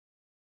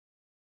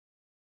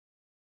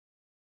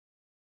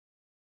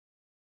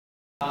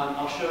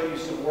I'll show you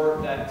some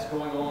work that's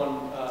going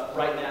on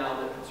right now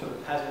that sort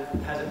of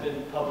hasn't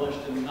been published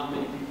and not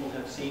many people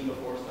have seen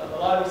before. So a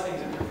lot of these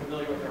things, if you're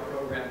familiar with our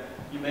program,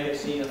 you may have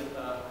seen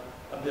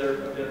a bit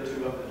or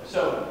two of them.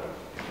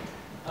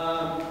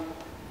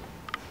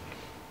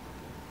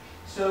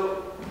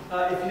 So,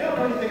 if you don't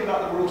know anything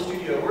about the Rural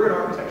Studio, we're an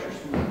architecture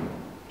school,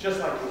 just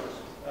like yours.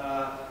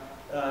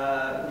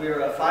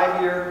 We're a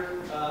 5-year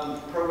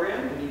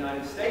program in the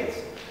United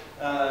States.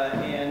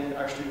 And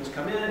our students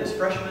come in as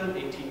freshmen,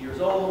 18 years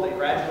old. They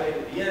graduate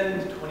at the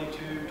end,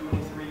 22,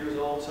 23 years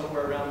old,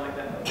 somewhere around like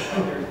that.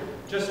 They're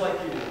just like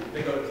you do.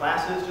 They go to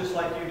classes just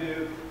like you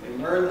do. They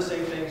learn the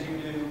same things you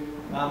do.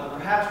 But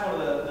perhaps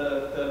one of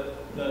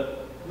the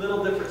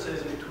little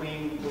differences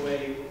between the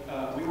way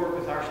we work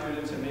with our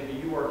students and maybe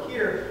you work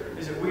here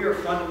is that we are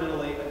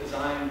fundamentally a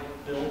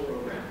design-build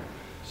program.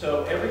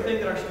 So everything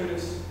that our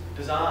students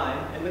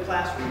design in the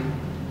classroom,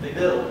 they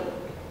build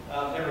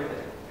everything.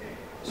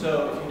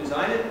 So if you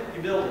design it,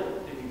 you build it.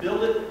 If you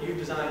build it, you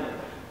design it.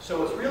 So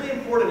what's really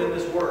important in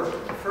this work,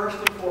 first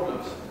and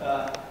foremost,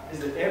 is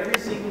that every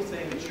single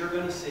thing that you're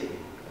going to see,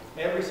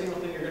 every single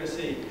thing you're going to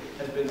see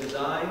has been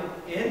designed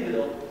and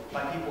built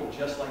by people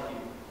just like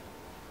you.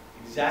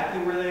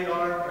 Exactly where they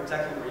are, or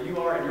exactly where you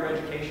are in your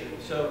education.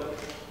 So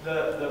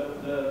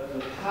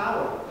the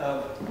power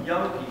of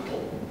young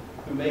people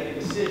who make a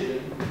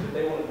decision that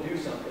they want to do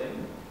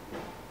something,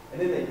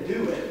 and then they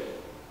do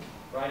it,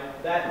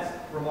 right? That's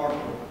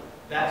remarkable.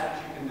 That's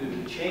what you can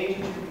do. The change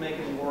that you can make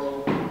in the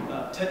world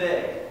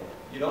today.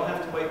 You don't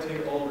have to wait till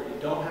you're older. You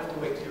don't have to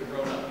wait till you're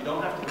grown up. You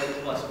don't have to wait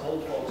till us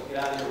old folks get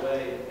out of your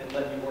way and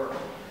let you work.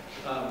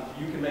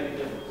 You can make a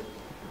difference.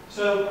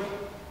 So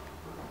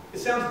it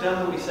sounds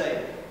dumb when we say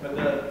it, but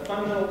the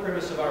fundamental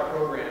premise of our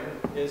program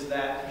is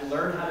that you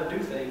learn how to do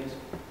things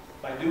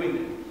by doing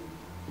them,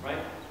 right?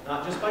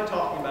 Not just by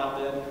talking about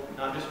them,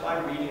 not just by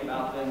reading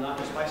about them, not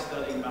just by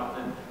studying about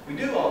them. We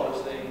do all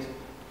those things,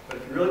 but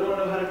if you really want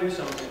to know how to do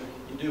something,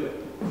 you do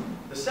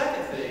it. The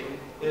second thing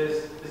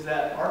is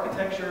that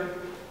architecture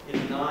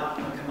is not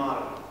a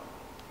commodity.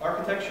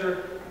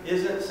 Architecture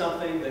isn't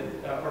something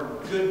that, or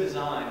good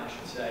design, I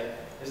should say,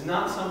 is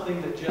not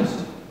something that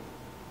just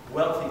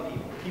wealthy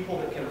people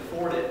that can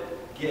afford it,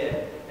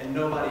 get, and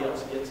nobody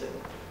else gets it.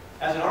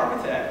 As an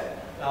architect,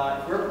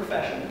 if we're a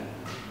profession,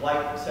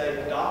 like, say,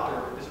 a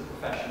doctor is a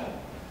professional,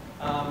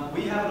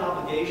 we have an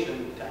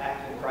obligation to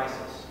act in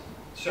crisis.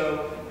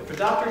 So if a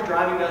doctor's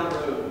driving down the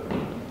road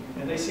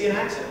and they see an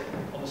accident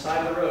on the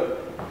side of the road,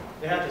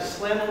 they have to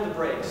slam on the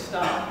brakes,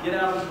 stop, get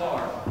out of the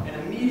car, and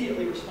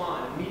immediately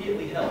respond,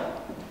 immediately help.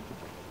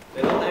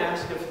 They don't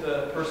ask if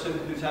the person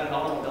who's had an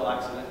automobile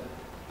accident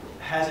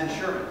has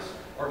insurance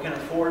or can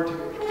afford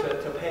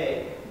to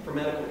pay for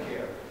medical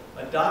care.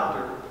 A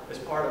doctor, as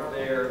part of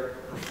their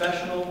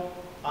professional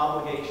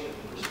obligation,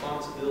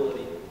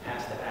 responsibility,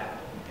 has to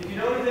act. If you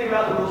know anything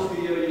about the Rural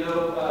Studio, you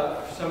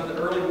know some of the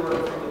early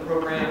work from the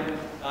program.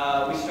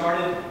 We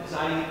started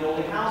designing and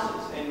building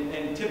houses,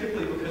 and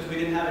typically because we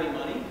didn't have any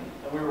money,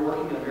 and we were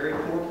working in a very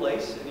poor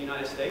place in the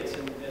United States,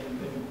 in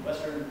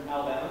western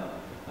Alabama,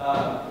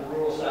 the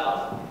rural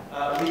South,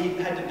 we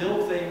had to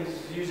build things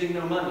using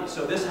no money.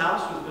 So this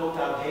house was built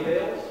out of hay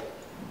bales.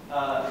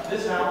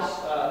 This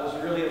house was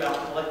really about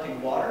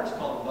collecting water. It's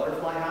called a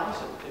butterfly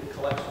house. It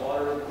collects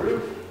water in the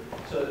roof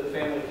so that the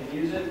family can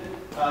use it.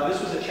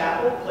 This was a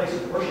chapel, a place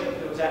of worship.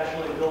 It was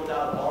actually built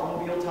out of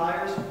automobile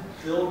tires,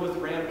 filled with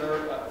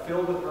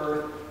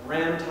earth,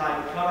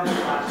 ram-tight, covered in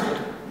plastic,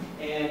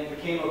 and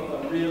became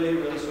a really,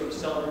 really sort of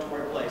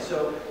celebratory place.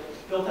 So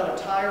built out of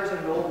tires in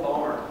an old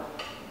barn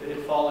that had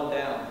fallen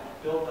down,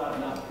 built out of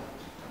nothing.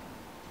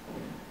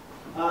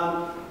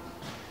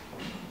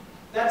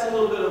 That's a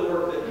little bit of the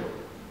work that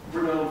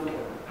we're known for.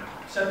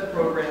 Set the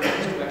program in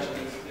this direction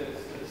that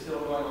is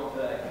still going on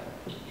today.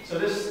 So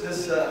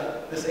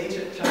this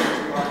ancient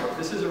Chinese proverb,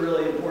 this is a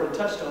really important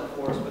touchstone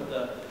for us, but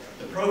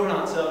the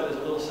provenance of it is a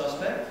little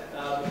suspect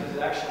because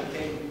it actually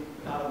came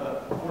out of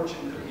a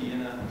fortune cookie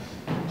in a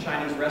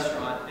Chinese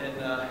restaurant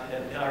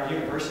at our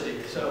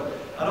university. So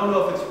I don't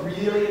know if it's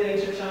really an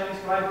ancient Chinese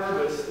proverb,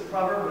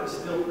 but it's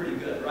still pretty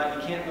good, right?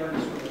 You can't learn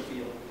to swim in the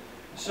field.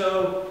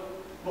 So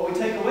what we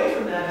take away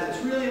from that is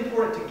it's really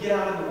important to get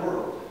out in the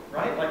world.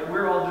 Right, like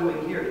we're all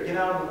doing here, to get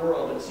out in the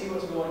world and see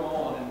what's going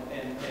on,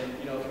 and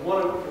you know, if you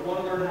want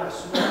to learn how to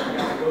swim, you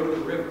got to go to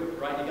the river,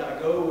 right? You got to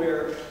go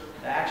where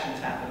the action's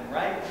happening,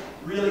 right?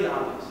 Really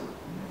obvious.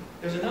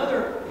 There's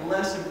another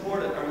less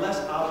important or less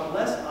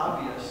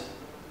obvious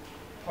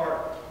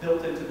part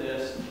built into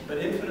this, but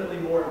infinitely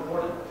more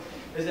important,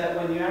 is that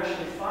when you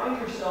actually find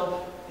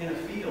yourself in a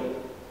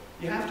field,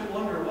 you have to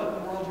wonder what in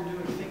the world you're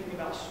doing thinking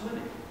about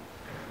swimming.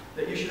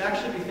 That you should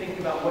actually be thinking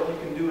about what you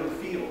can do in a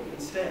field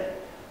instead.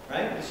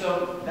 Right?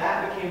 So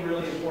that became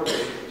really important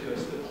to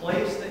us. The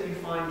place that you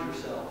find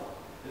yourself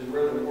is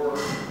where the work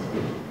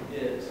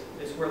is.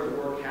 It's where the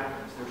work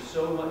happens. There's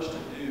so much to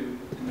do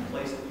in the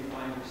place that you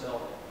find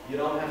yourself. You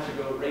don't have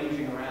to go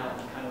ranging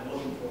around and kind of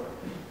looking for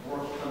it.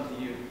 Work will come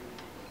to you.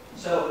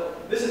 So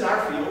this is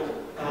our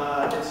field.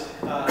 It's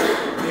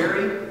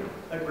very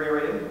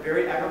agrarian,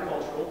 very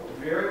agricultural,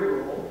 very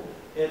rural.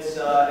 It's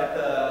at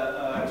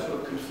the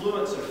sort of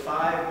confluence of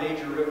 5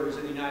 major rivers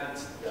in the United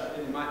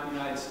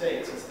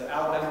States. It's the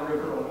Alabama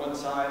River on one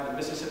side, the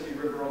Mississippi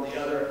River on the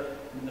other,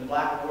 and the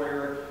Black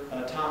Warrior,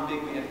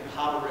 Tombigbee, and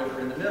Cahaba River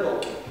in the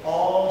middle,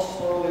 all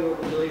slowly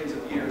over millions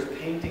of years,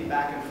 painting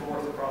back and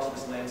forth across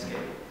this landscape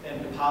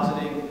and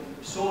depositing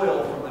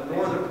soil from the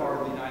northern part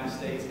of the United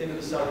States into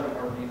the southern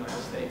part of the United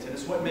States. And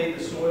it's what made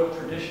the soil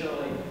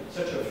traditionally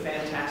such a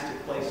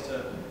fantastic place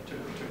to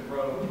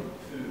grow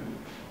food.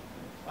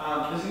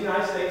 This is the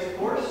United States, of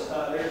course.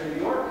 There's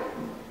New York,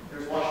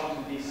 there's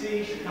Washington,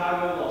 D.C.,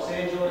 Chicago, Los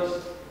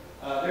Angeles.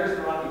 There's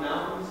the Rocky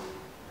Mountains.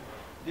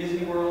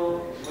 Disney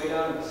World is way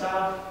down in the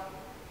south.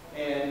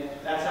 And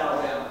that's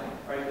Alabama,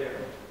 right there.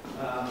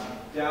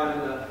 Down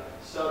in the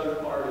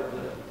southern part of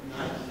the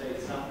United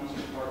States,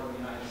 southeastern part of the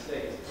United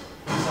States.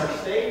 This is our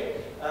state.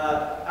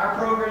 Our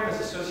program is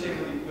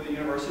associated with a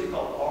university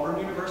called Auburn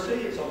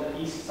University. It's on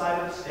the east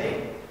side of the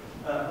state.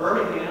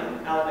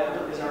 Birmingham,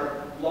 Alabama, is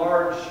our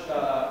large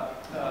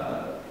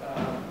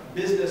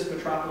business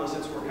metropolis.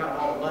 It's where kind of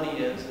all the money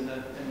is, and this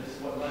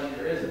is what money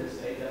there is in the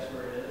state. That's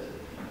where it is.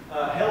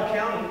 Hell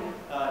County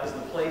is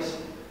the place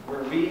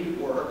where we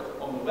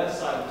work on the west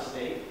side of the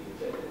state.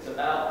 It's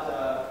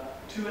about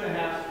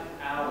 2.5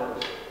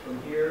 hours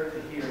from here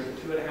to here.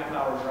 It's a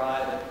 2.5-hour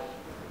drive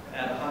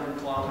at 100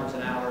 kilometers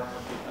an hour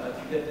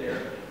to get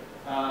there.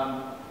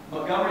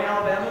 Montgomery,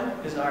 Alabama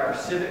is our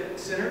civic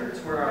center. It's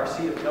where our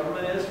seat of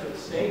government is for the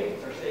state.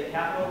 It's our state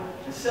capital.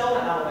 And Selma,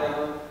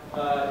 Alabama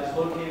is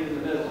located in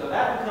the middle. So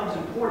that becomes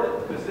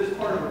important because this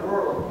part of the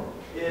world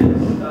is,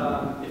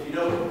 if you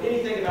know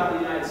anything about the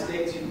United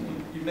States,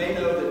 you may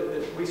know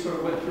that we sort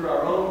of went through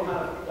our own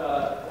kind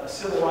of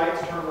civil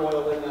rights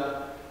turmoil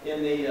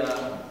in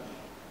the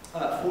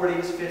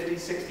 40s, 50s,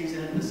 60s,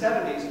 and in the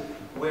 70s,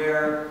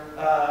 where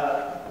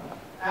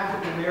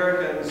African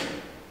Americans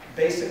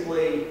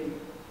basically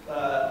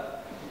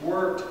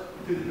worked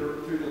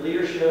through the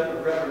leadership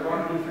of Reverend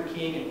Martin Luther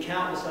King and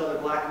countless other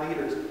black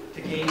leaders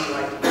to gain the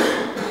right to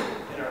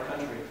vote in our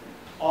country.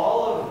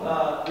 All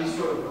of these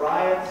sort of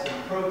riots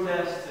and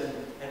protests and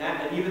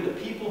even the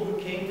people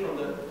who came from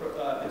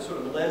that sort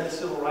of led the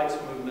civil rights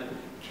movement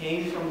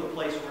came from the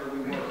place where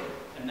we were.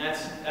 And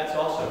that's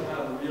also kind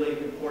of a really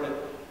important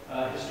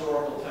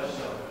historical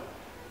touchstone.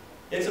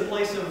 It's a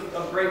place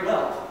of great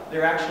wealth.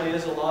 There actually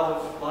is a lot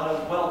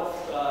of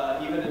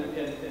wealth, even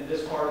in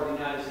this part of the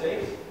United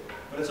States.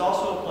 But it's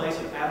also a place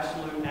of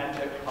absolute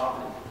abject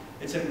poverty.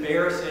 It's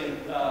embarrassing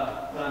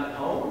when I'm at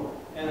home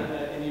and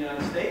in the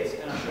United States,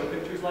 and I show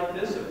pictures like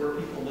this of where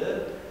people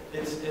live.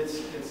 It's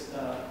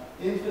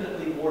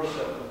infinitely more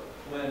so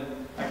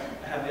when I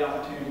have the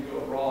opportunity to go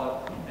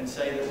abroad and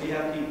say that we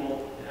have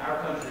people in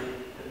our country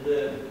that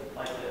live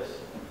like this.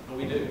 But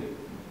we do,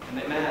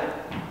 and they matter.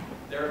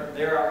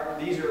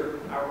 These are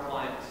our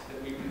clients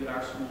that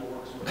our school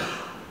works with.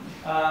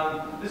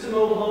 This is a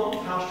mobile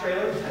home, house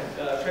trailers,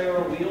 trailer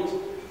on wheels.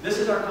 This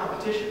is our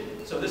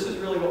competition. So this is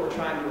really what we're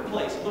trying to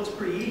replace. It looks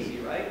pretty easy,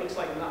 right? It looks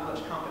like not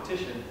much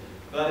competition.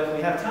 But if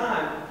we have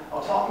time,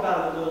 I'll talk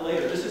about it a little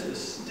later. This is the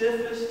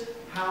stiffest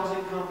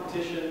housing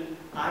competition,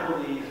 I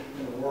believe,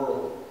 in the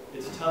world.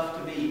 It's tough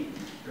to beat.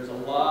 There's a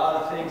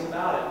lot of things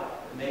about it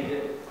that make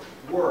it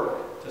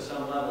work to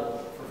some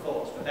level for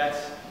folks. But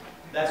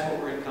that's what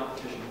we're in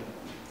competition with.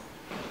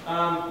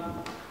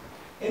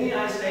 In the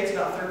United States,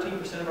 about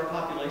 13% of our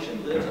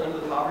population lives under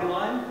the poverty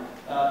line.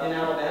 In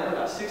Alabama,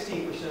 about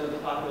 16% of the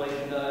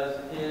population does.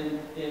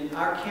 In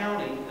our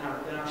county,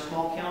 in our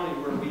small county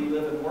where we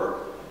live and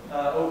work,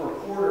 over a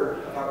quarter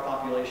of our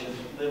population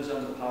lives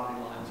under the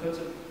poverty line. So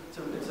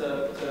it's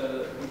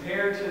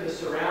compared to the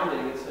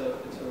surrounding, it's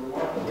a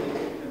remarkably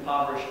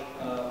impoverished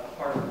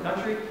part of the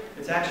country.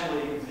 It's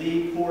actually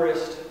the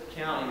poorest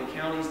county. The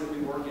counties that we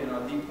work in are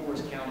the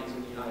poorest counties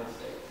in the United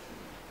States.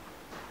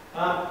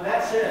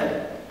 That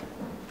said,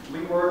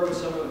 we work with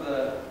some of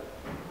the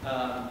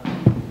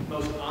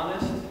most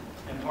honest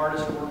and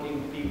hardest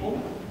working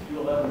people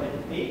you'll ever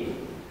meet.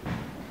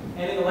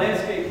 And in the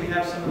landscape, we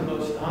have some of the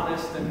most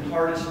honest and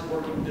hardest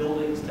working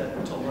buildings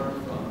to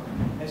learn from.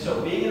 And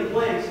so being in a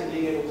place and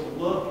being able to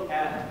look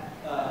at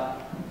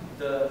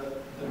the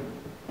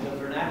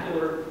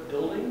vernacular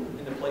building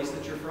in the place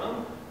that you're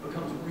from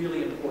becomes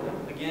really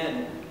important.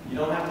 Again, you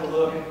don't have to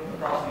look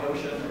across the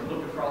ocean or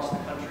look across the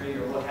country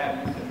or what have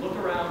you. You can look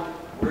around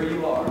where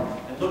you are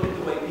and look at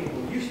the way people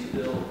used to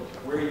build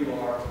where you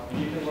are, and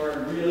you can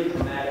learn really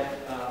dramatic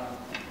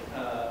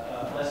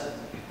lessons.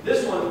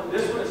 This one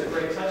is a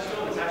great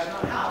touchstone. It's actually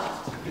not a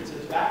house. It's a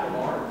tobacco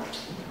barn.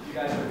 You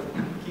guys are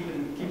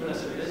keeping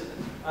us at a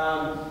distance.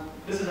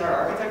 This is our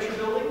architecture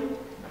building.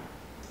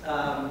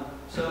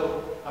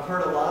 So I've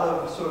heard a lot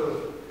of sort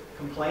of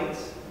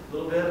complaints a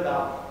little bit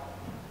about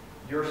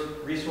your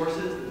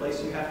resources, the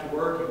place you have to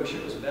work. You wish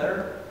it was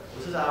better.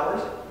 This is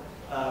ours.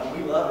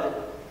 We love it.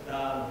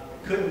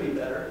 Couldn't be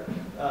better.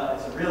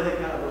 It's a really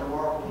kind of a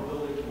remarkable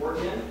building to work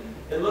in.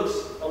 It looks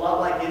a lot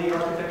like any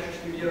architecture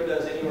studio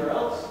does anywhere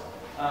else.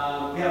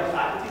 We have a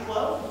faculty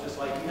club, just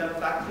like you have a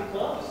faculty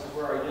club. This is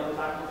where our young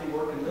faculty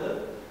work and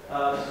live.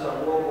 This is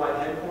our worldwide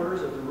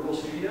headquarters of the Rural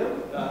Studio.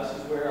 This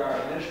is where our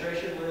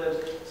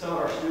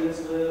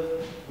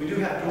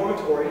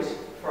stories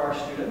for our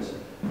students.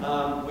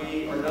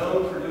 We are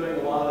known for doing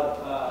a lot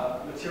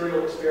of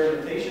material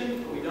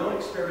experimentation, but we don't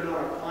experiment on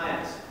our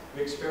clients.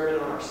 We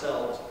experiment on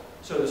ourselves.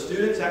 So the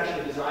students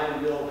actually design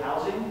and build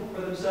housing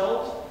for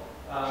themselves,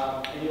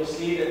 and you'll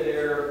see that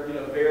they're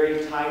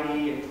very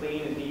tidy and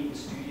clean and neat and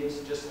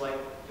studious, just like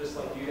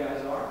you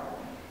guys are.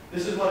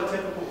 This is what a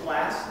typical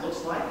class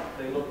looks like.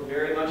 They look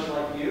very much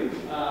like you.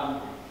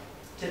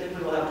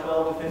 Typically we'll have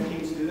 12 to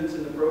 15 students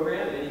in the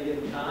program at any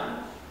given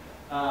time.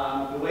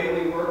 The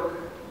way we work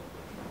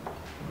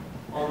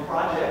on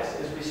projects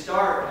is we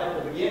start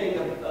at the beginning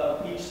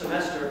of each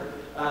semester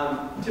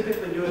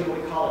typically doing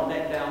what we call a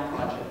neck-down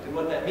project. And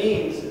what that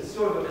means, it's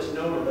sort of a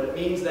misnomer, but it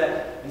means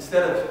that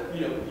instead of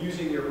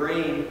using your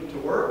brain to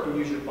work, you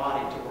use your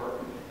body to work.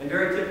 And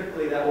very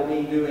typically that will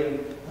mean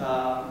doing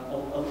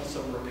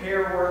some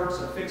repair work,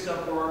 some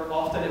fix-up work.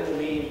 Often it will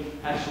mean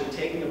actually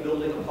taking a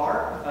building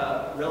apart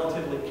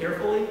relatively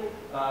carefully,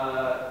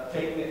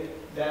 taking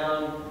it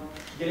down,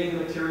 getting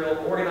the material,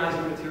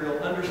 organizing the material,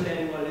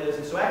 understanding what it is,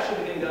 and so actually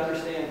beginning to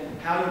understand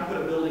how you put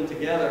a building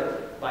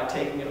together by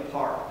taking it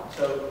apart.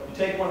 So you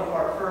take one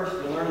apart first,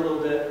 you'll learn a little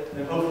bit, and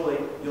then hopefully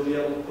you'll be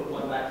able to put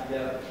one back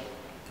together.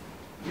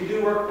 We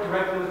do work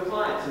directly with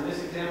clients. In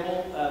this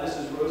example, this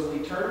is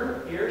Rosalie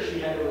Turner here.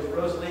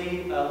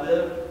 Rosalie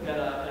lived in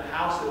a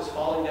house that was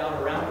falling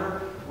down around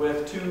her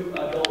with 2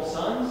 adult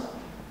sons.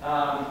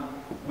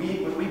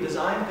 When we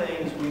design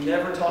things, we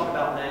never talk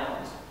about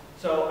nouns.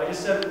 So I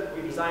just said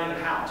we designed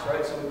a house,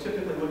 right? So we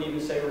typically wouldn't even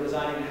say we're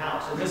designing a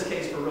house. In this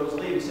case, for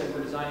Rosalie, we said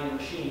we're designing a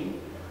machine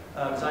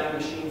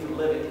for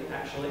living,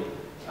 actually.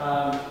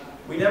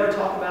 We never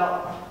talk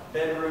about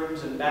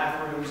bedrooms and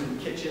bathrooms and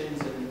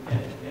kitchens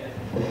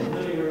and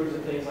living rooms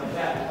and things like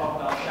that. We talk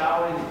about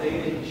showering,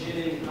 bathing,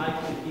 shitting,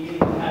 hiking, eating,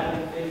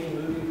 having,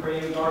 thinking, moving,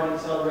 praying, gardening,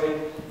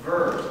 celebrating,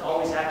 verbs,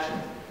 always action.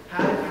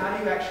 How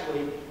do you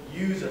actually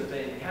use a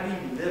thing? How do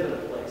you live in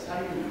a place? How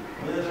do you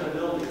live in a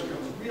building? It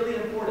becomes really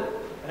important.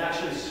 And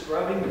actually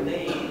scrubbing the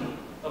name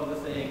of the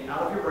thing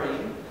out of your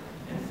brain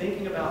and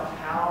thinking about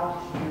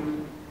how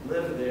you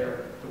live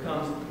there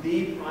becomes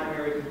the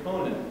primary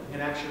component in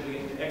actually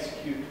beginning to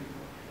execute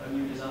a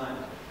new design.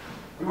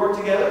 We work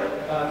together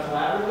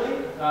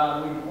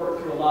collaboratively. We work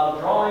through a lot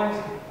of drawings.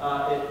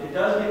 It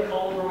does get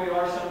cold where we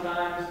are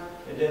sometimes.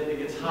 It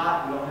gets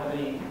hot. We don't have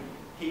any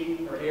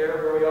heat or air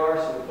where we are,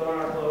 so we put on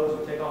our clothes,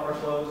 we take off our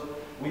clothes.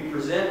 We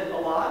present a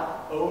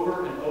lot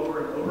over and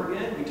over and over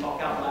again. We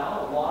talk out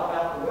loud a lot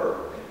about the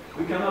work.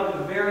 We come up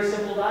with very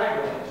simple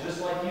diagrams, just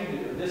like you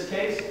do. In this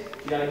case,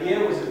 the idea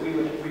was that we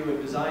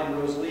would design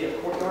Rosalie a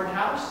courtyard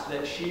house,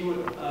 that she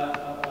would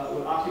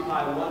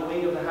occupy one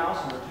wing of the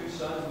house and her 2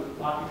 sons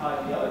would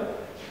occupy the other.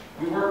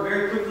 We work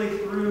very quickly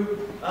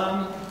through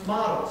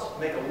models,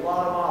 make a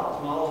lot of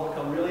models. Models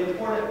become really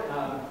important.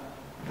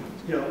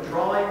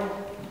 Drawing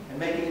and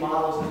making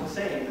models is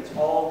the same. It's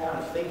all kind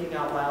of thinking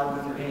out loud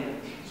with your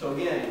hands. So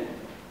again,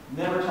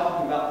 never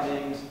talking about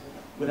things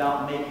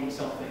without making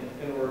something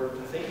in order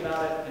to think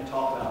about it and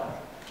talk about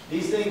it.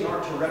 These things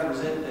aren't to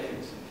represent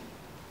things.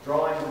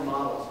 Drawings and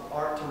models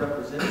aren't to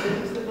represent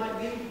things that might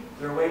be.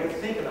 They're a way to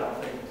think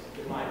about things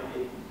that might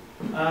be.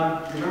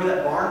 Remember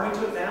that barn we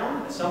took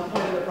down? At some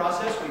point in the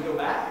process, we go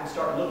back and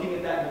start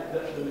looking at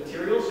the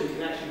materials, so you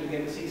can actually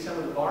begin to see some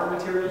of the barn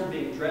materials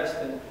being dressed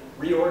and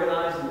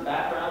reorganized in the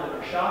background in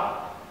our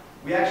shop.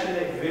 We actually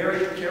make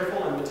very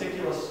careful and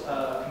meticulous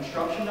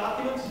construction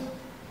documents,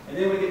 and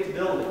then we get to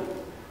building.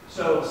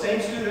 So same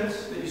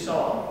students that you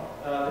saw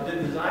that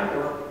did design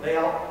work, they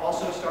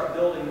also start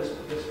building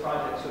this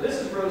project. So this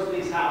is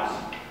Rosalie's house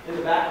in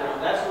the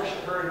background. That's where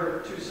her and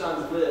her 2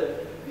 sons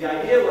live. The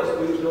idea was that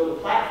we would build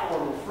a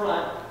platform in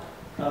front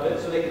of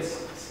it so they could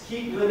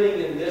keep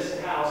living in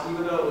this house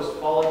even though it was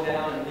falling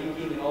down and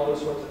leaking and all those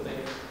sorts of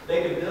things.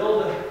 We could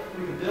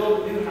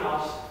build a new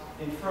house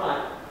in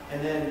front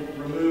and then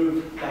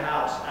remove the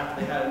house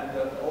after they had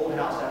the old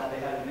house after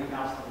they had a new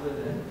house to live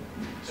in.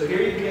 So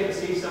here you begin to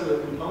see some of the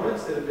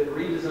components that have been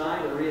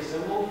redesigned and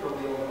reassembled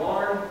from the old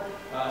barn.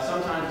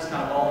 Sometimes it's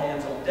kind of all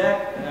hands on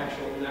deck and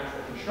actual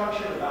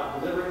construction about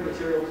delivering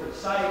material to the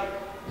site.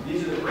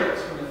 These are the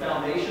bricks from the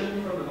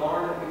foundation from the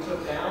barn that we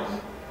took down.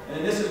 And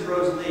then this is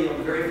Rosalie on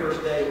the very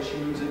first day when she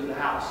moves into the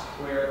house.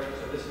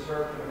 So this is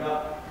her coming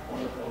up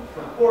on the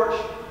front porch.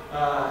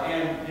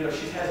 And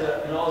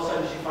all of a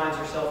sudden she finds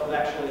herself with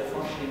actually a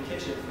functioning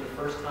kitchen for the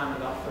first time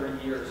in about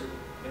 30 years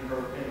in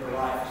her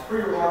life. It's a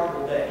pretty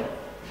remarkable day.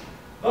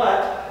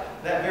 But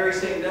that very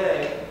same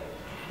day,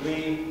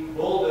 we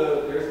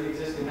bulldozed. There's the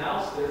existing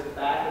house. There's the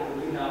back of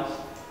the new house.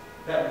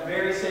 That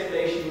very same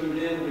day she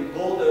moved in, we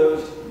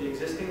bulldozed the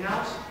existing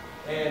house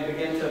and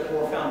began to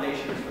pour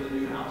foundations for the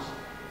new house.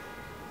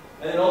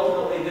 And then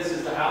ultimately, this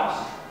is the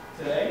house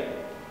today.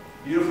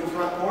 Beautiful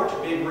front porch,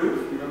 big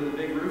roof. Remember the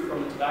big roof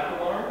from the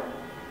tobacco barn?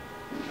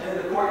 And then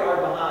the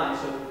courtyard behind.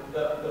 So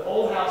the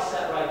old house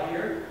sat right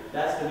here.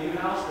 That's the new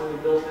house. Then we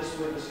built this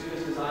with the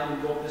students' design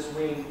and built this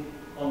wing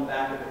on the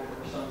back of it for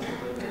her sons to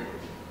live in.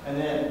 And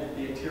then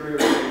the interior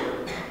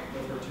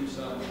with her 2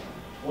 sons.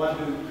 One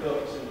who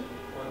cooks and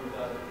one who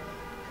doesn't.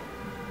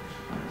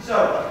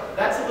 So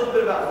that's a little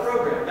bit about the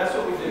program. That's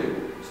what we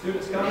do.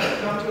 Students come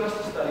to us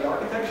to study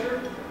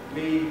architecture.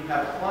 We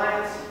have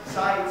clients,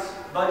 sites,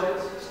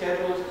 budgets,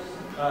 schedules.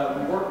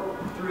 We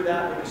work through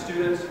that with the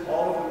students.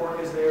 All of the work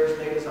is theirs.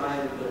 They design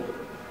and build it.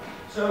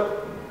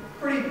 So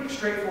pretty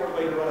straightforward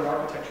way to run an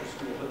architecture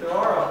school. But there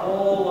are a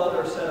whole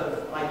other set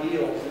of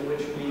ideals in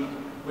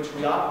which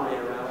we operate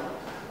around.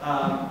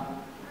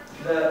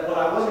 What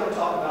I wasn't going to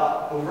talk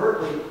about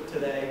overtly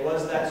today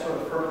was that sort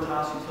of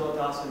Firmitas,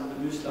 Utilitas, and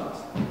Venustas,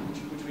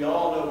 which we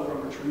all know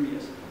from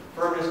Vitruvius.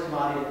 Firmness,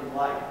 commodity, and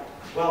delight.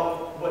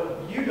 Well,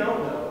 what you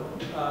don't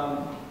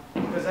know,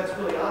 because that's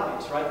really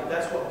obvious, right?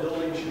 That's what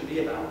buildings should be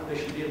about. They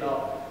should be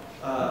about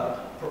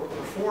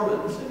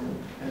performance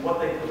and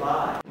what they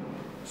provide.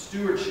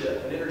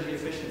 Stewardship and energy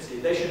efficiency.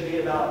 They should be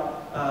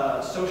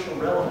about social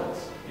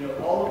relevance. You know,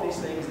 all of these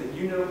things that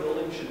you know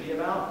buildings should be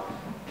about.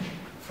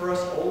 For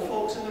us old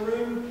folks in the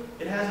room,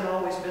 it hasn't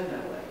always been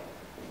that way.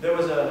 There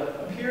was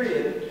a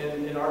period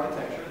in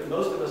architecture that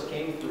most of us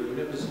came through, and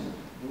it was,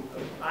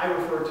 I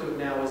refer to it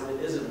now as the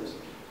isms.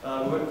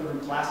 We went through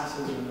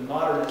classicism and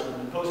modernism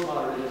and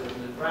postmodernism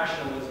and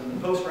rationalism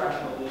and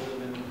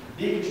post-rationalism and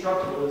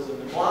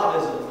deconstructivism and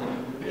blovism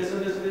and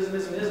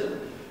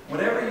ism.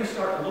 Whenever you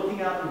start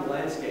looking out in the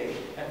landscape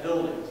at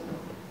buildings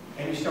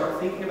and you start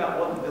thinking about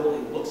what the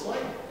building looks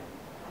like,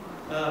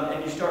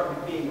 and you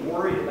start being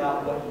worried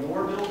about what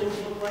your buildings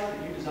look like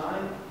that you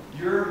design,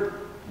 you're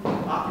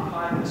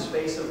occupying the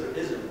space of the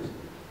isms,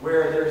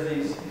 where there's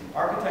these,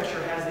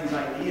 architecture has these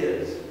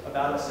ideas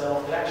about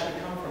itself that actually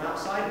come from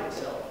outside of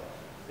itself.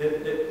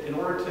 That in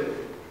order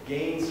to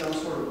gain some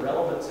sort of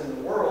relevance in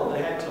the world,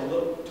 they had to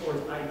look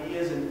towards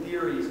ideas and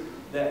theories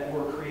that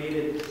were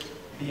created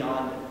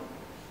beyond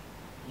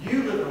it.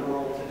 You live in a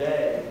world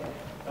today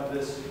of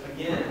this,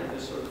 again,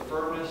 this sort of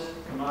firmness,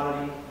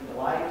 commodity, and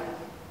delight,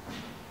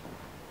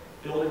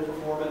 building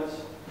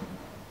performance,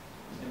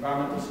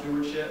 environmental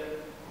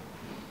stewardship,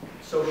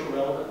 social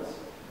relevance.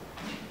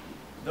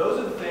 Those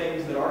are the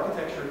things that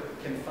architecture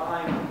can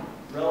find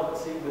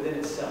relevancy within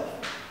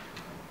itself.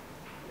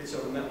 It's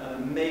an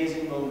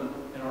amazing moment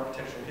in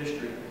architectural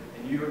history,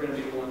 and you are going to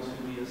be the ones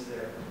who lead us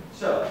there.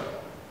 So,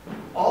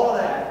 all of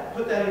that,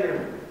 put that in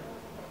your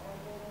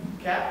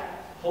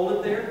cap, hold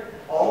it there.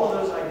 All of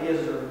those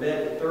ideas are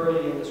embedded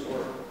thoroughly in this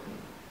work.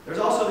 There's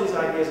also these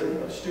ideas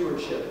of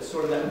stewardship. It's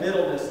sort of that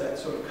middleness, that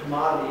sort of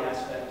commodity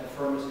aspect of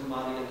firmness,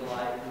 commodity, and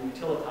delight, and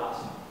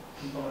utilitas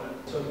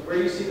component. So where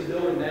you see the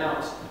building now,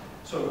 it's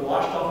sort of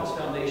washed off its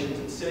foundations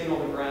and sitting on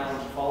the ground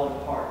and falling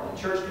apart.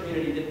 The church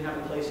community didn't have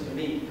a place to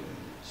meet.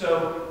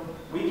 So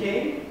we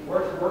came,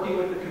 working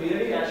with the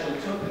community,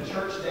 actually took the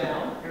church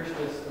down. Here's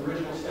the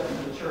original steps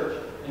of the church,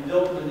 and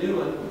built the new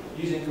one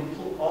using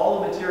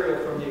all the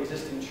material from the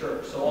existing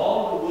church. So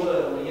all of the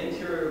wood on the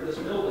interior of this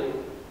building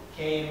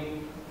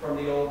came from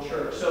the old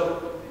church.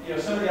 So, you know,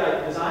 some of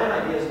the design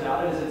ideas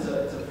about it is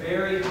it's a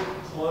very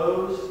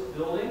closed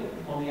building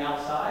on the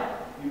outside.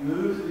 You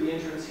move through the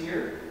entrance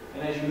here,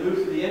 and as you move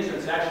through the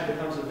entrance, it actually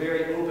becomes a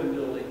very open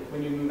building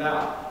when you move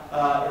out.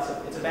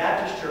 It's a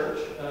Baptist church,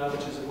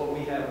 which is what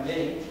we have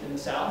many in the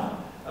South.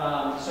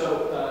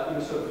 So you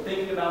know, sort of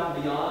thinking about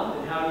the beyond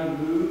and how you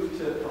move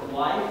from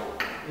life.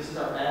 This is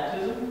our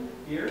baptism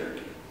here.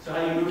 So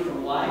how you move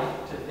from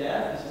life to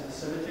death. This is the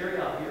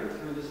cemetery out here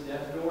through this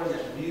death door, and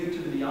that view to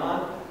the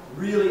beyond.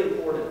 Really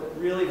important,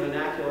 really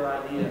vernacular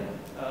idea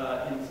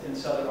in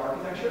Southern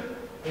architecture.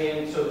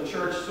 And so the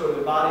church sort of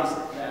embodies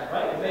that,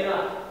 right? It may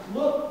not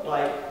look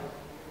like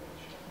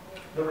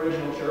the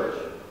original church,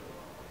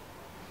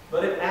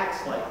 but it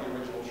acts like the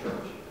original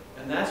church.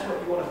 And that's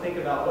what you want to think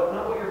about,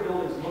 not what your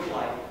buildings look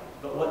like,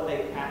 but what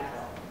they act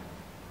like.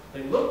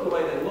 They look the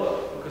way they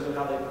look because of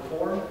how they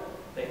perform.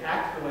 They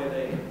act the way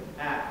they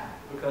act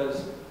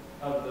because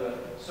of the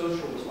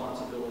social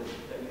responsibility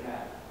that you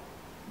have.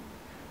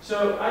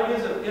 So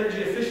ideas of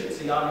energy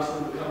efficiency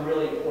obviously become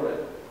really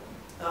important.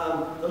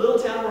 The little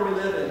town where we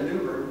live in,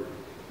 Newburgh,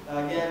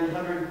 again,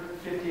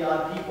 150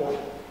 odd people,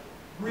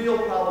 real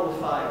problem with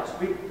fires.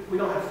 We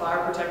don't have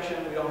fire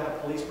protection, we don't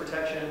have police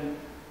protection,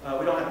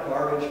 we don't have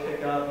garbage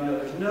pickup, you know,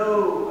 there's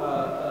no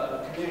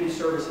community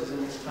services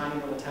in this tiny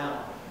little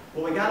town.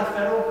 Well, we got a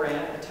federal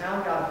grant, the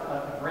town got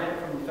a grant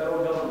from the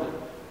federal government,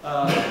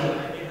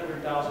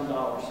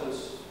 $800,000, so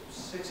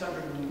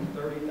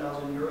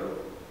 630,000 euro,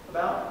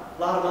 about.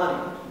 A lot of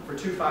money for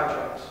 2 fire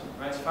trucks,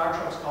 right? So fire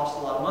trucks cost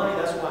a lot of money,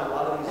 that's why a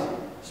lot of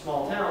these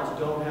small towns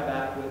don't have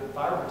adequate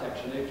fire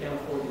protection, they can't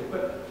afford the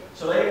equipment.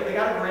 So they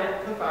got a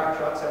grant for fire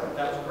trucks, that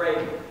was great,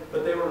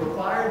 but they were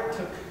required to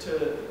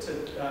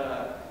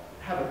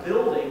have a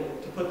building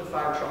to put the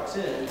fire trucks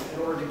in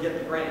order to get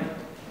the grant.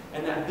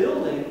 And that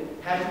building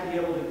had to be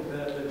able to,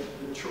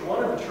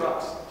 one of the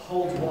trucks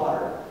holds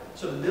water,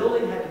 so the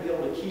building had to be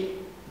able to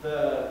keep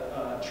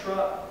the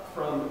truck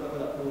from,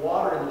 the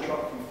water in the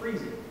truck from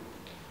freezing.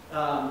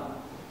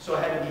 So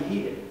it had to be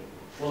heated.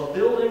 Well, a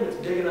building that's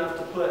big enough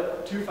to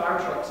put 2 fire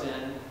trucks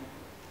in,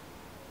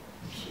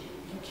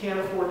 can't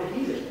afford to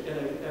heat it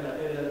in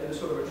a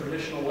sort of a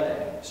traditional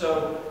way.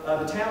 So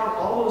the town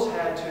almost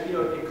had to, you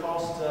know, it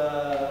cost,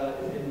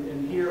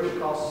 in here it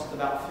costs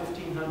about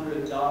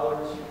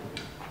 $1,500.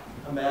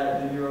 I'm bad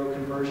at the euro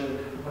conversion.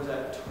 What was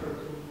that,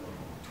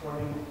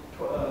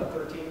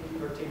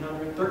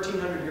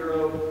 1,300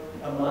 euro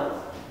a month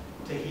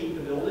to heat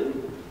the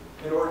building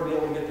in order to be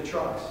able to get the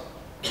trucks.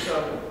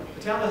 So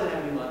the town doesn't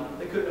have any money.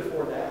 They couldn't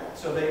afford that.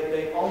 So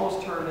they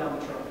almost turned down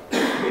the truck.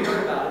 We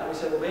heard about it. We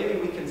said, well, maybe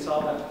we can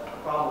solve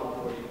that problem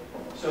for you.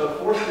 So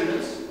 4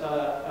 students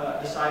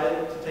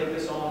decided to take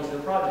this on as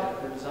their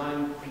project, their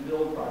design and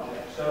build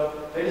project. So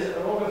I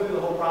won't go through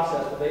the whole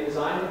process, but they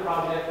designed the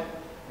project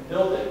and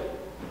built it.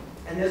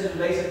 And this is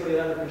basically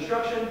under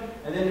construction,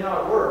 and then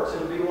how it works.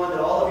 It'll be one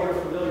that all of you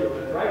are familiar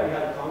with, right? We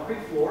have a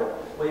concrete floor.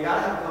 Well, you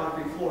got to have a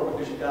concrete floor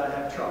because you've got to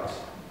have trucks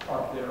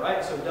parked there,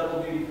 right? So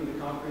double duty for the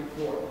concrete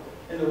floor.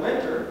 In the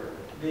winter,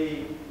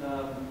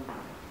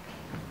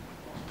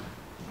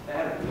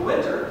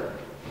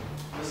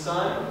 the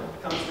sun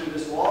comes through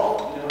this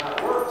wall. You know how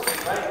it works,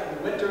 right? In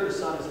the winter, the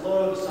sun is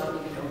low. The sun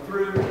can come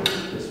through,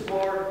 heat this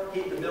floor,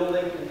 heat the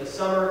building. In the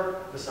summer,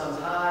 the sun's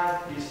high.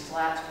 These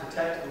slats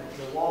protect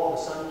the wall.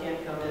 The sun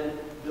can't come in.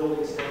 The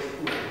building stays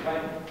cool,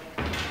 right?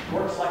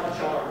 Works like a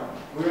charm.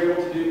 We were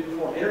able to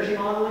perform energy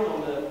modeling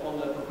on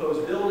the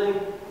proposed building,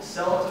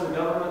 sell it to the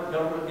government. The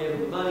government gave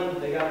them the money.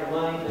 They got the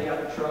money. They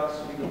got the trucks.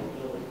 We built the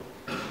building.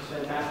 It's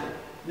fantastic.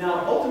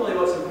 Now, ultimately,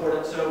 what's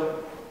important?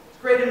 So, it's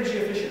a great energy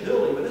efficient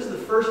building, but this is the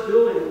first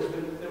building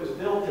that was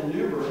built in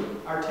Newbury,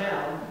 our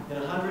town, in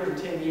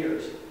 110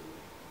 years.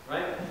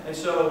 Right? And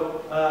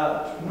so,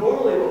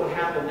 normally what would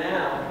happen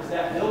now is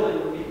that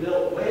building would be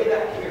built way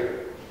back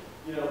here,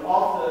 you know,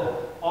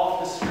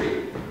 off the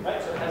street,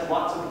 right? So it has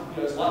lots of, you know,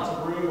 there's lots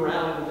of room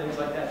around it and things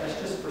like that. That's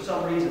just, for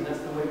some reason, that's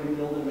the way we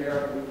build in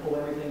America. We pull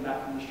everything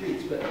back from the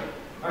streets. But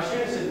our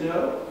students said,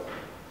 no,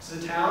 it's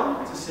a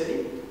town, it's a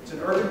city, it's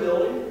an urban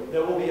building.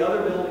 There will be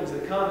other buildings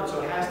that come, and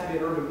so it has to be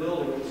an urban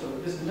building. And so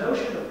this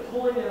notion of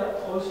pulling it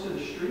up close to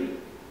the street,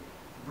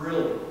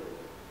 brilliant.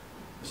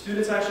 The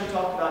students actually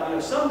talked about, you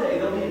know, someday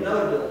there'll be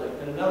another building,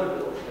 and another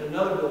building, and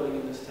another building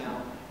in this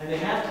town. And they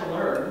have to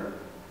learn,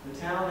 the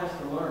town has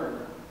to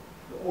learn,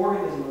 the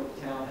organism of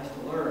the town has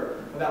to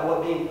learn about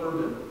what being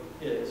urban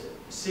is.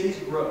 Cities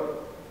grow.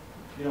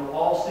 You know,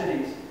 all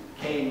cities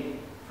came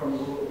from the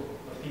rule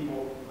of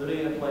people living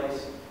in a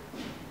place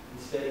and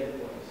staying in a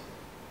place.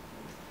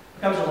 It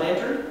becomes a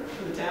lantern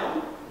for the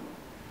town,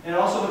 and it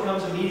also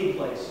becomes a meeting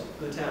place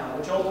for the town,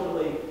 which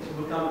ultimately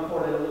will become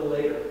important a little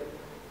later.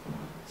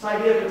 This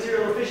idea of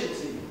material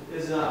efficiency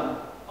is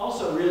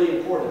also really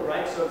important,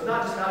 right? So it's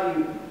not just how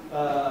you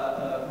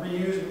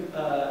reuse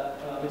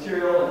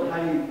material and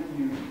how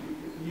you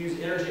use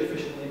energy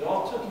efficiently, but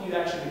also can you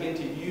actually begin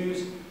to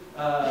use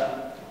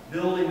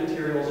building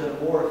materials in a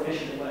more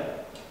efficient way.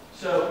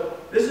 So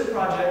this is a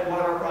project, one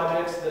of our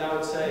projects that I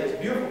would say is a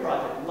beautiful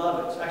project,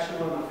 love it. It's actually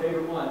one of my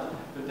favorite ones,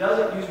 but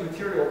doesn't use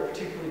material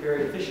particularly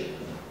very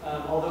efficiently.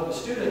 Although the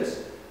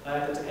students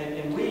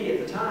and we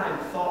at the time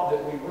thought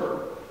that we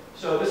were.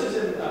 So this is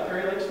in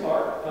Perry Lakes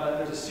Park.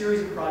 There's a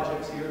series of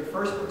projects here. The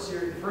first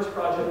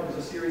project was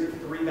a series of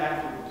 3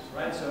 bathrooms,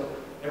 right? So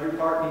every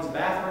park needs a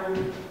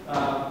bathroom.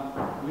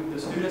 The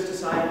students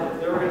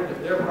decided that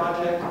if their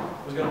project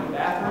was going to be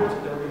bathrooms,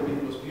 that they were going to be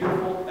the most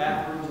beautiful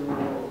bathrooms in the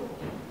world.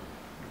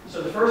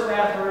 So the first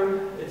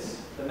bathroom, it's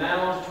the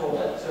mound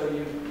toilet. So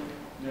you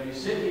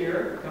sit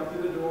here, come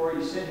through the door,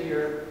 you sit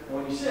here, and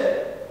when you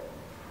sit,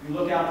 you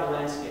look out the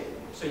landscape.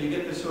 So you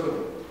get this sort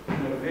of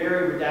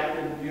very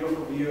redacted,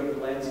 beautiful view of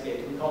the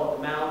landscape. We call it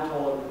the mound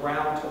toilet, the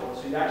ground toilet.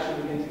 So you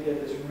actually begin to get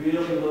this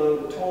really low,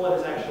 the toilet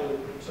is actually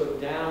sort of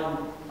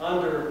down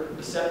under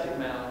the septic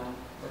mound,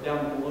 or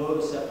down below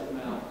the septic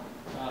mound,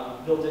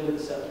 built into the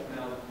septic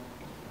mound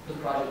for the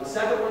project. The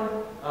second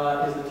one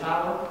is the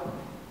tower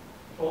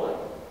toilet.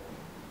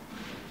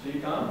 So you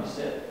come, you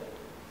sit,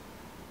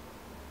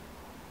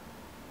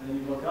 and then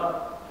you look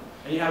up,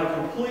 and you have a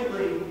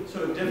completely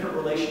sort of different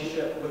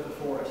relationship with the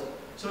forest.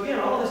 So again,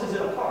 all of this is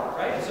in a park,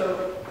 right?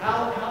 So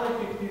how do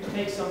you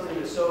take something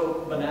that's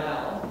so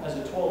banal as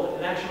a toilet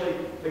and actually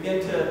begin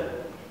to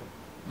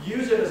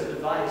use it as a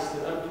device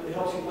that it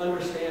helps you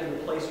understand the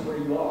place where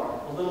you are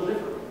a little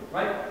differently,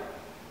 right?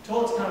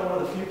 Toilet's kind of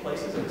one of the few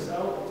places, and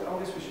so I don't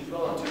guess we should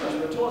dwell on too much,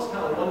 but toilet's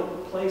kind of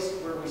one place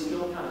where we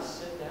still kind of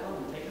sit down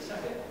and take a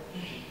second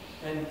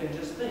and can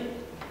just think,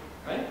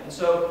 right? And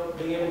so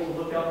being able to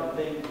look up and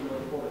think is really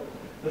important.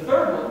 The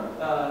third one,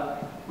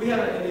 we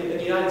have in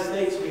the United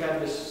States, we have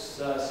this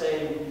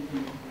saying,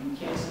 you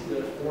can't see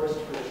the forest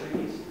for the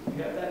trees. You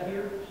got that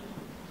here?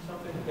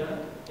 Something? Yeah?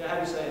 Yeah, how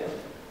do you say it? In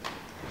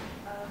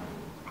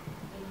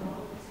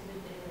Moldova, it's a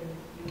bit different.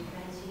 You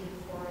can't see the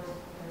forest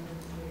because of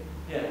the tree.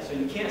 Yeah, so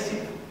you can't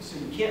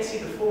see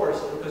the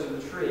forest because of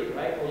the tree,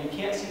 right? Or you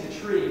can't see the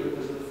tree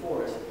because of the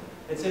forest.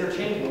 It's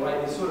interchangeable,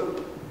 right? It's sort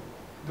of,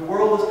 the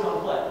world is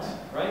complex,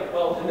 right?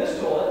 Well, in this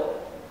toilet,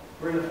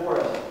 we're in the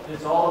forest, and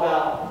it's all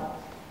about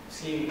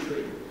seeing the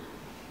tree,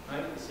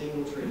 right?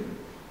 Seeing the tree.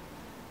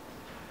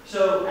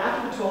 So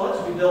after the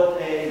toilets, we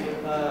built a,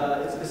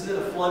 this is in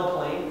a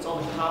floodplain. It's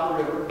on the Cabo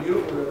River,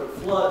 beautiful river. It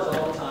floods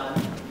all the time.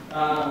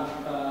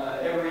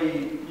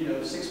 Every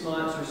 6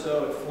 months or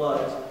so, it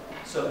floods.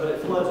 But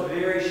it floods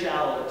very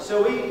shallow.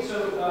 So in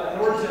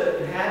order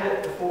to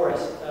inhabit the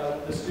forest,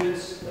 the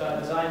students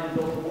designed and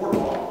built a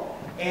boardwalk.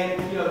 And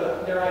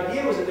their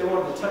idea was that they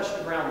wanted to touch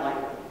the ground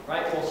lightly.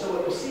 Right? Well, so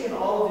what we see in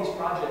all of these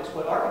projects,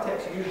 what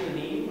architects usually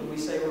mean when we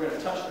say we're going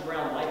to touch the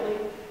ground lightly,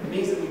 it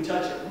means that we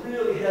touch it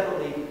really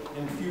heavily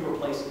in fewer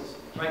places.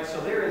 Right?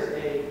 So there is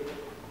a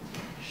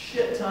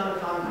shit ton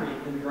of concrete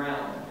in the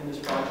ground in this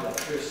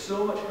project. There's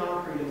so much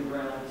concrete in the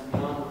ground, it's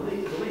beyond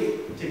belief,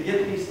 to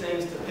get these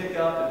things to pick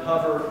up and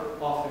hover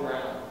off the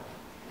ground.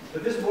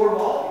 But this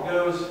boardwalk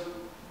goes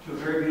to a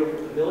very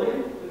beautiful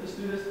pavilion that the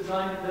students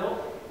designed and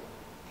built.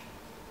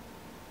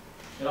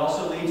 It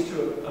also leads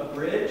to a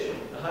bridge,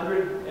 a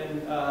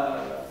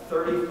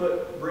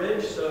 130-foot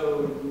bridge,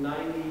 so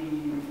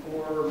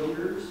 94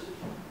 meters,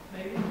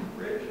 maybe,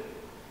 bridge,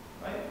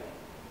 right?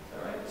 Is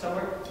that right?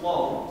 Somewhere? It's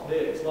long, it's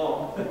big, it's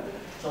long.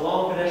 It's a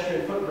long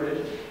pedestrian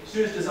footbridge.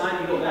 Students designed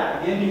to go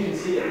back. Again, you can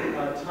see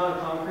a ton of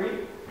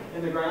concrete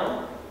in the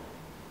ground.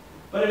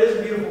 But it is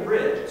a beautiful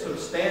bridge. It sort of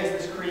spans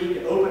this creek.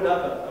 It opened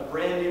up a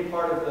brand new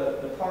part of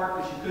the park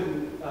that you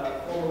couldn't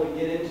formally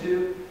get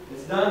into.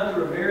 It's done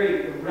through a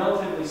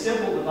relatively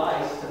simple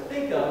device to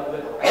think of,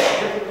 but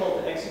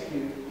difficult to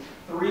execute.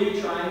 3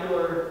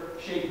 triangular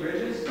shaped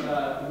bridges,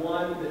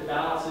 one that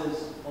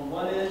balances on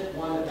one end,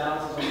 one that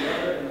balances on the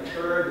other, and the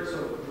third that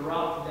sort of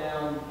dropped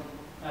down,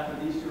 after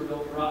these 2 were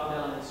built, dropped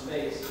down in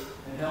space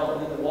and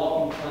held, and then the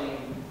walking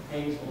plane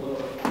hangs below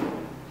it.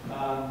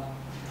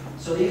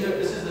 So this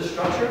is the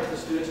structure the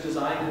students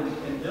designed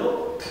and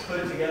built,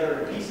 put it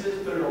together in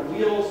pieces, put it on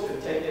wheels, could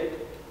take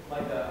it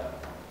like a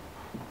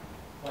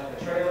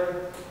trailer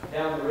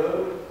down the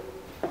road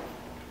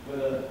with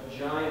a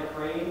giant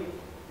crane,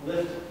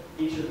 lift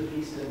each of the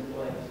pieces into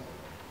place.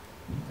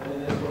 And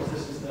then, of course,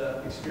 this is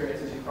the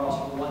experience as you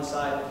cross from one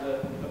side of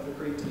the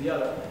creek to the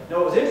other. Now,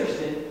 what was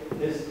interesting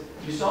is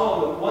you saw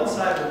on the one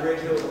side of the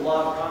bridge there was a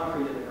lot of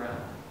concrete in the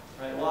ground,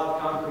 right? A lot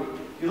of concrete.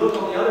 If you look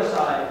on the other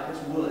side,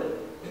 it's wood,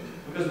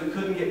 because we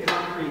couldn't get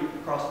concrete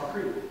across the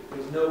creek. There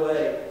was no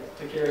way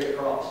to carry it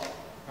across.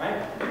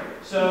 Right?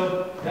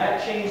 So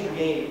that changed the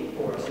game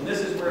for us. And this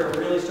is where we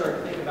really started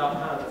to think about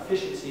kind of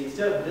efficiency.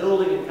 Instead of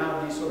building in kind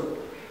of these sort of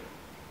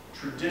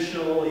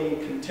traditionally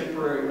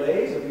contemporary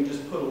ways, if we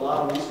just put a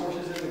lot of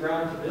resources in the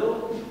ground to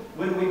build,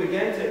 when we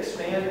began to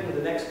expand into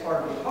the next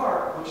part of the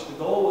park, which the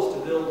goal was to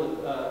build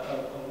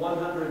a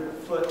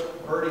 100-foot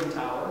birding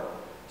tower.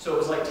 So it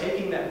was like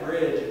taking that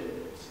bridge and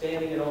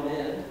standing it on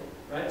end.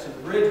 Right? So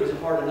the bridge was a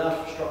hard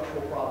enough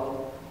structural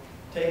problem.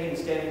 Taking and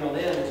standing on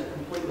end was a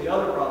completely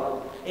other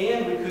problem.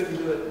 And we couldn't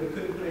do it, we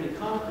couldn't put any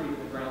concrete in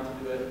the ground to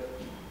do it.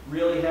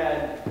 Really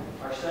had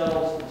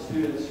ourselves and the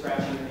students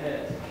scratching their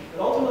heads.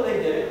 But ultimately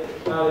they did it.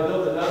 They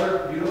built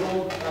another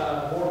beautiful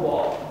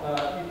boardwalk.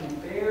 You can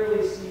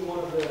barely see one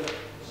of the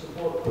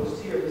support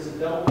posts here. This is a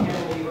double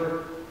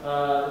cantilever.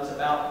 It's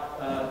about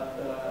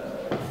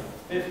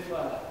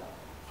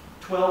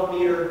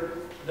 12-meter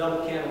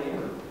double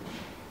cantilever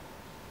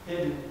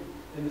hidden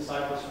in the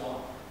cypress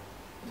swamp.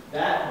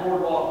 That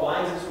boardwalk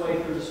winds its way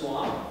through the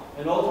swamp,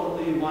 and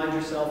ultimately you wind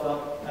yourself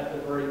up at the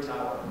birding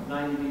tower,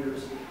 90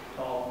 meters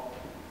tall.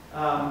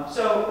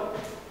 So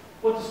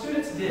what the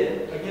students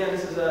did, again,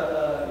 this is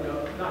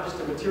not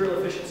just a material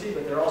efficiency,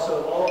 but they're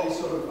also all of these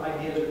sort of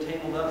ideas are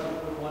tangled up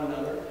with one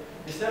another.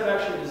 Instead of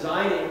actually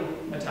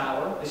designing a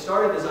tower, they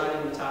started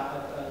designing a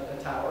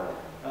tower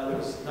that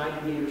was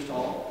 90 meters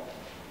tall.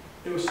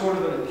 It was sort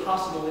of an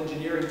impossible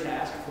engineering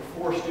task for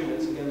 4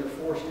 students. Again, there are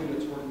 4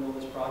 students working on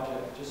this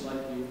project, just like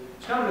you.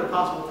 It's kind of an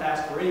impossible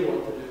task for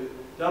anyone to do,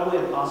 doubly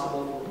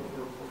impossible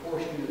for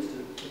 4 students to do.